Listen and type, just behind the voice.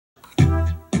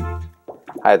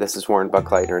Hi, this is Warren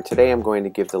Buckleitner, and today I'm going to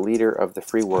give the leader of the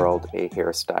free world a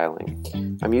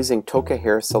hairstyling. I'm using Toca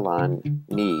Hair Salon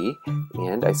Me,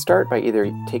 and I start by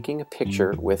either taking a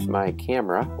picture with my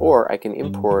camera, or I can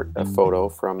import a photo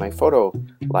from my photo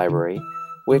library,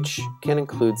 which can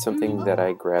include something that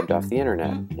I grabbed off the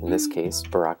internet, in this case,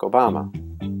 Barack Obama.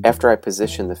 After I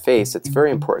position the face, it's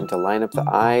very important to line up the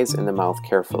eyes and the mouth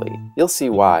carefully. You'll see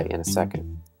why in a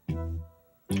second.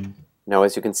 Now,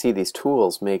 as you can see, these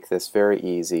tools make this very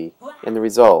easy, and the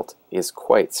result is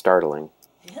quite startling.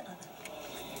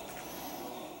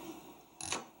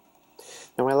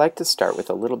 Now, I like to start with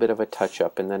a little bit of a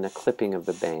touch-up and then a clipping of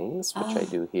the bangs, which I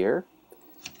do here.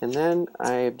 And then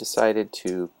I've decided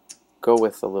to go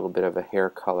with a little bit of a hair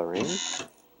coloring,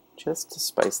 just to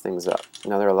spice things up.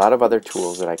 Now, there are a lot of other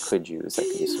tools that I could use. I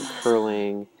could do some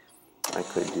curling, I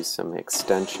could do some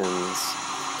extensions,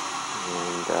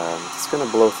 and it's going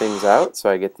to blow things out so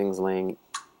I get things laying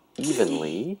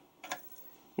evenly.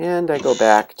 And I go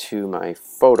back to my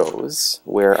photos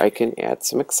where I can add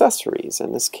some accessories.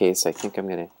 In this case, I think I'm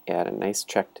going to add a nice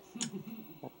checked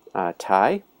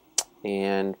tie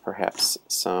and perhaps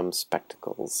some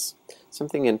spectacles,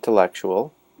 something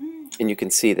intellectual. And you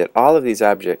can see that all of these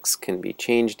objects can be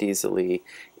changed easily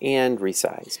and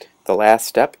resized. The last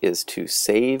step is to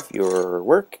save your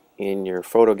work in your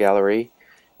photo gallery,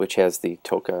 which has the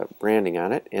Toca branding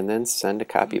on it, and then send a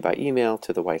copy by email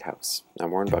to the White House.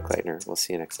 I'm Warren Buckleitner. We'll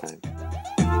see you next time.